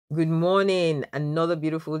Good morning. Another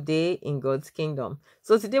beautiful day in God's kingdom.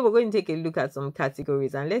 So today we're going to take a look at some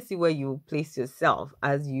categories and let's see where you place yourself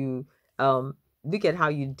as you look at how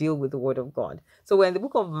you deal with the word of God. So we're in the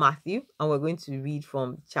book of Matthew and we're going to read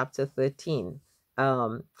from chapter 13.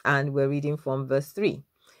 And we're reading from verse 3.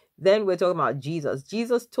 Then we're talking about Jesus.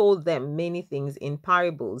 Jesus told them many things in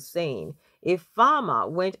parables, saying, a farmer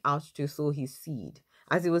went out to sow his seed.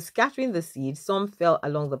 As he was scattering the seed, some fell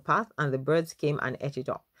along the path, and the birds came and ate it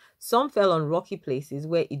up. Some fell on rocky places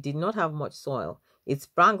where it did not have much soil. It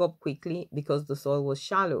sprang up quickly because the soil was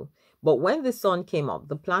shallow. But when the sun came up,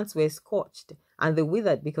 the plants were scorched, and they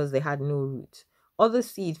withered because they had no root. Other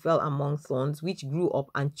seed fell among thorns, which grew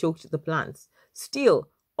up and choked the plants. Still,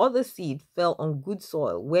 other seed fell on good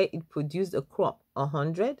soil where it produced a crop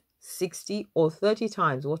 100, 60, or 30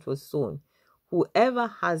 times what was sown. Whoever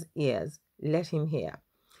has ears, let him hear.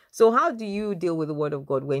 So, how do you deal with the word of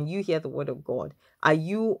God when you hear the word of God? Are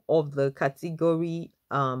you of the category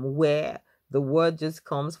where the word just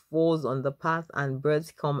comes, falls on the path, and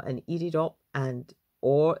birds come and eat it up, and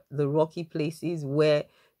or the rocky places where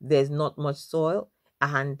there's not much soil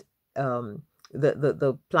and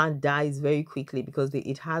the plant dies very quickly because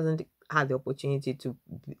it hasn't had the opportunity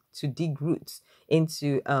to dig roots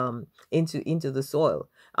into the soil.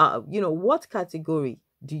 What category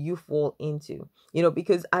do you fall into?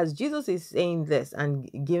 Because as Jesus is saying this and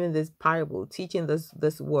giving this parable, teaching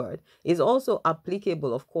this word, is also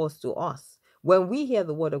applicable, of course, to us. When we hear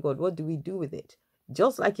the word of God, what do we do with it?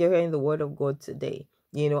 Just like you're hearing the word of God today,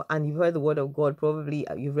 and you've heard the word of God, probably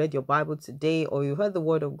you've read your Bible today, or you heard the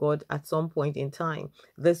word of God at some point in time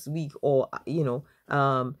this week, or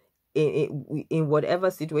in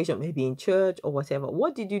whatever situation, maybe in church or whatever.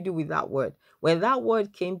 What did you do with that word? When that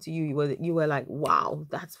word came to you, you were like, wow,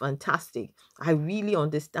 that's fantastic. I really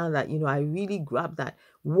understand that. I really grab that.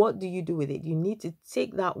 What do you do with it? You need to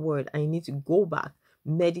take that word and you need to go back,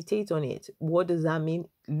 meditate on it. What does that mean?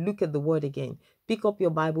 Look at the word again. Pick up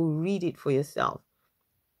your Bible, read it for yourself.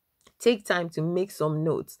 Take time to make some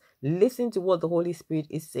notes. Listen to what the Holy Spirit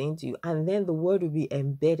is saying to you, and then the word will be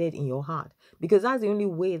embedded in your heart, because that's the only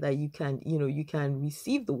way that you can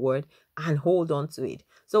receive the word and hold on to it.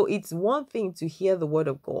 So it's one thing to hear the word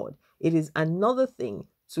of God. It is another thing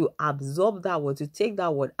to absorb that word, to take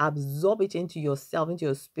that word, absorb it into yourself, into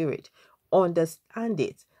your spirit, understand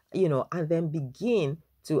it, and then begin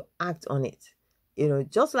to act on it.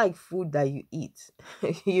 Just like food that you eat,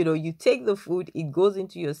 you take the food, it goes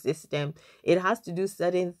into your system. It has to do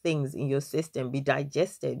certain things in your system, be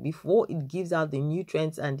digested before it gives out the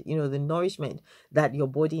nutrients and, the nourishment that your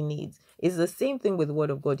body needs. It's the same thing with the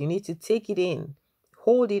word of God. You need to take it in,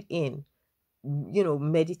 hold it in,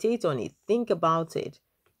 meditate on it, think about it,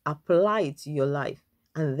 apply it to your life,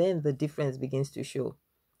 and then the difference begins to show.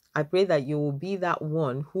 I pray that you will be that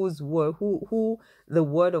one whose word, who the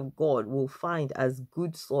word of God will find as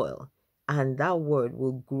good soil, and that word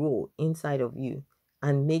will grow inside of you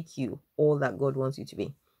and make you all that God wants you to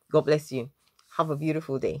be. God bless you. Have a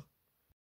beautiful day.